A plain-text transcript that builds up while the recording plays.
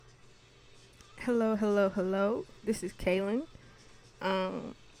Hello, hello, hello. This is Kaylin.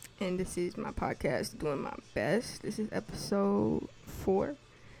 And this is my podcast, Doing My Best. This is episode 4.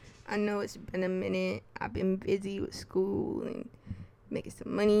 I know it's been a minute. I've been busy with school and making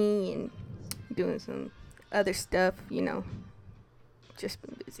some money and doing some other stuff, just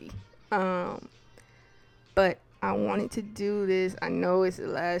been busy. But I wanted to do this. I know it's the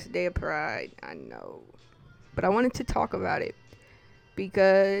last day of Pride. I know. But I wanted to talk about it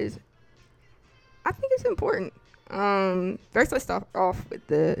because I think it's important. First, let's start off with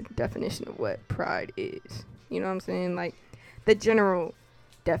the definition of what pride is. You know what I'm saying? Like, the general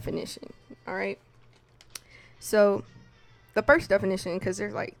definition. All right? So, the first definition, because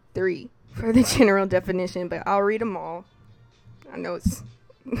there's like 3 for the general definition, but I'll read them all. I know it's,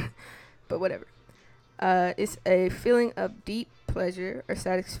 but whatever. It's a feeling of deep pleasure or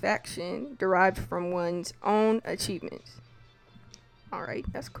satisfaction derived from one's own achievements. All right,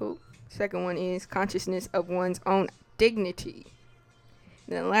 that's cool. Second one is consciousness of one's own dignity.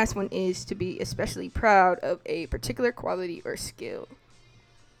 And then the last one is to be especially proud of a particular quality or skill.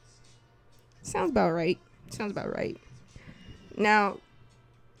 Sounds about right. Now,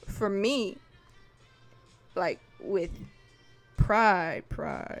 for me, like with pride,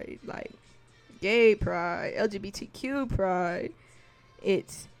 like gay pride, LGBTQ pride,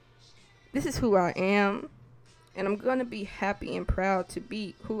 this is who I am. And I'm going to be happy and proud to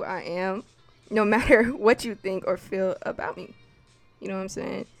be who I am, no matter what you think or feel about me. You know what I'm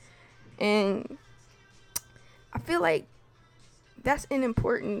saying? And I feel like that's an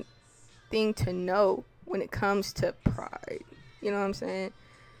important thing to know when it comes to pride. You know what I'm saying?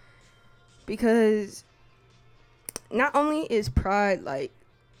 Because not only is pride, like,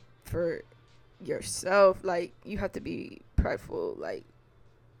 for yourself, like, you have to be prideful, like,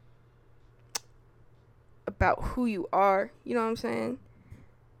 about who you are, you know what I'm saying?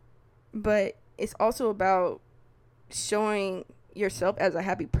 But it's also about showing yourself as a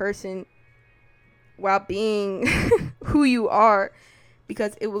happy person while being who you are,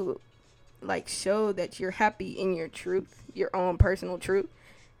 because it will like show that you're happy in your truth, your own personal truth,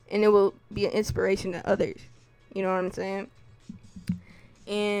 and it will be an inspiration to others. You know what I'm saying?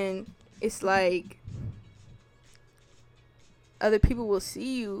 And it's like other people will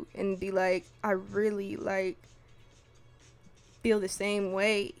see you and be like, I really like feel the same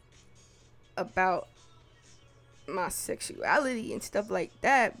way about my sexuality and stuff like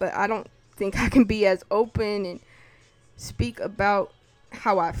that, but I don't think I can be as open and speak about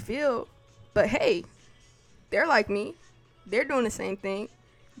how I feel. But hey, they're like me. They're doing the same thing.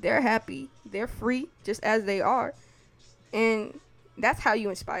 They're happy. They're free just as they are. And that's how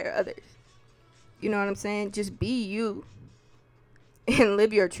you inspire others. You know what I'm saying? Just be you and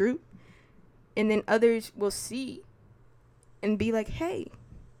live your truth, and then others will see and be like, hey,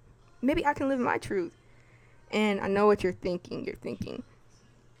 maybe I can live my truth. And I know what you're thinking.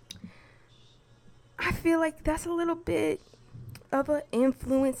 I feel like that's a little bit of an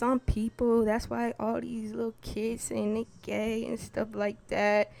influence on people. That's why all these little kids saying they gay and stuff like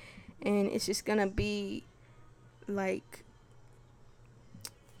that. And it's just gonna be like,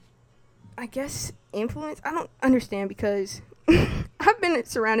 I guess, influence. I don't understand, because I've been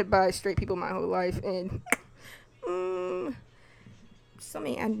surrounded by straight people my whole life, and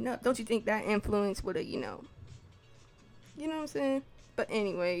something adding up. Don't you think that influence would have, you know what I'm saying? But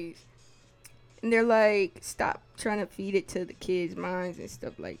anyways, and they're like, stop trying to feed it to the kids' minds and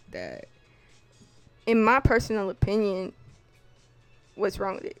stuff like that. In my personal opinion, what's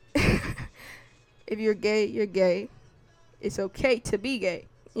wrong with it? If you're gay, you're gay. It's okay to be gay.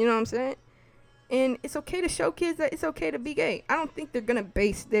 You know what I'm saying? And it's okay to show kids that it's okay to be gay. I don't think they're going to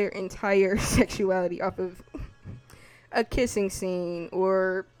base their entire sexuality off of a kissing scene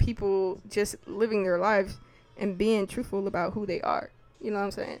or people just living their lives and being truthful about who they are. You know what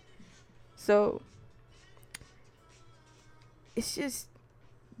I'm saying? So, it's just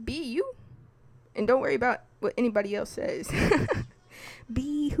be you. And don't worry about what anybody else says.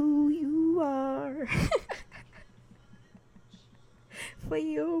 Be who you are. For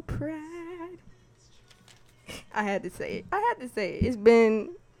your pride. I had to say it. It's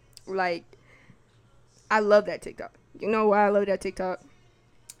been like, I love that TikTok. You know why I love that TikTok?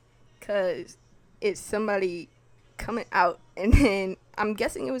 Because it's somebody coming out, and then I'm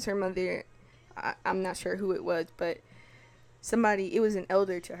guessing it was her mother. I'm not sure who it was, but it was an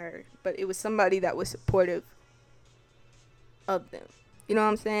elder to her, but it was somebody that was supportive of them. You know what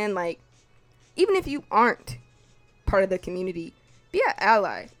I'm saying? Like, even if you aren't part of the community, be an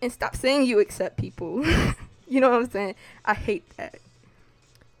ally and stop saying you accept people. You know what I'm saying? I hate that.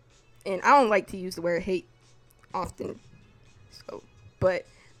 And I don't like to use the word hate often. So, but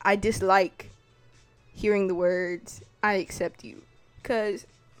I dislike hearing the words, I accept you. Because,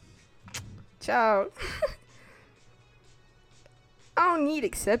 child, I don't need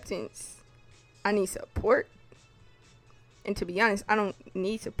acceptance. I need support. And to be honest, I don't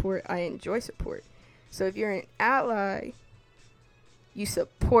need support. I enjoy support. So if you're an ally, you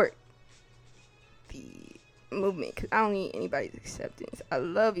support the movement. Because I don't need anybody's acceptance. I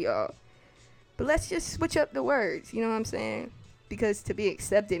love y'all. But let's just switch up the words. You know what I'm saying? Because to be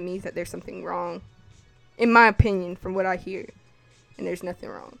accepted means that there's something wrong. In my opinion, from what I hear. And there's nothing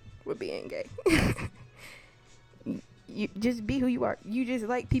wrong with being gay. You just be who you are. You just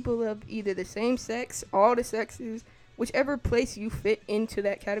like people of either the same sex, all the sexes, whichever place you fit into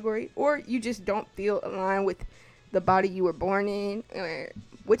that category, or you just don't feel aligned with the body you were born in, or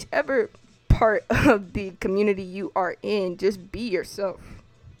whichever part of the community you are in, just be yourself.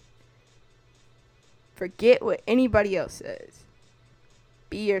 Forget what anybody else says.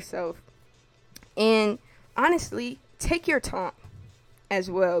 Be yourself. And honestly, take your time as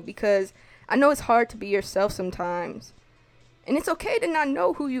well, because I know it's hard to be yourself sometimes. And it's okay to not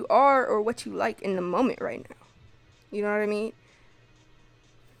know who you are or what you like in the moment right now. You know what I mean?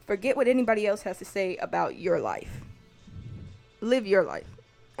 Forget what anybody else has to say about your life. Live your life.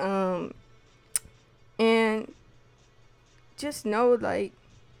 And just know, like,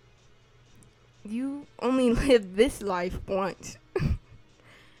 you only live this life once.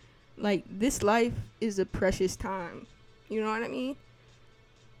 Like, this life is a precious time. You know what I mean?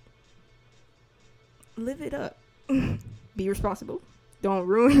 Live it up. Be responsible. Don't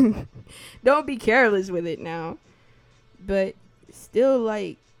ruin. Don't be careless with it now. But still,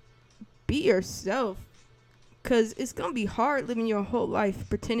 like, be yourself. Because it's going to be hard living your whole life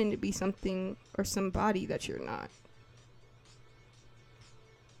pretending to be something or somebody that you're not.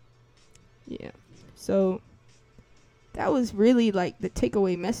 Yeah. So, that was really, like, the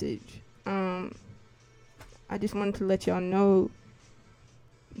takeaway message. I just wanted to let y'all know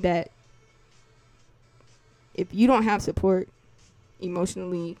that if you don't have support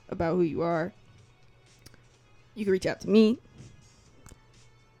emotionally about who you are, you can reach out to me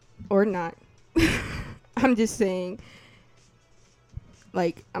or not. I'm just saying,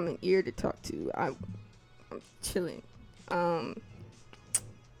 like, I'm an ear to talk to. I'm chilling.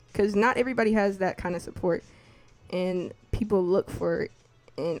 Because not everybody has that kind of support, and people look for it,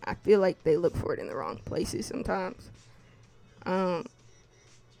 and I feel like they look for it in the wrong places sometimes. And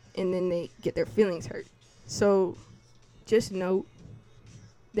then they get their feelings hurt. So just know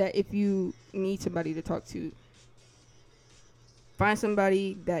that if you need somebody to talk to, find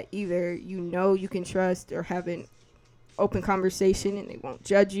somebody that either you know you can trust or have an open conversation and they won't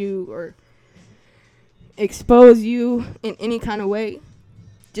judge you or expose you in any kind of way.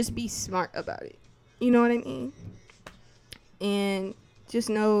 Just be smart about it. You know what I mean? And just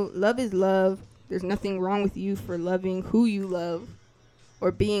know love is love. There's nothing wrong with you for loving who you love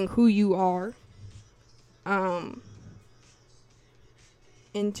or being who you are.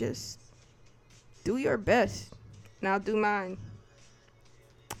 And just do your best. And I'll do mine.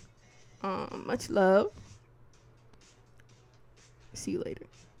 Much love. See you later.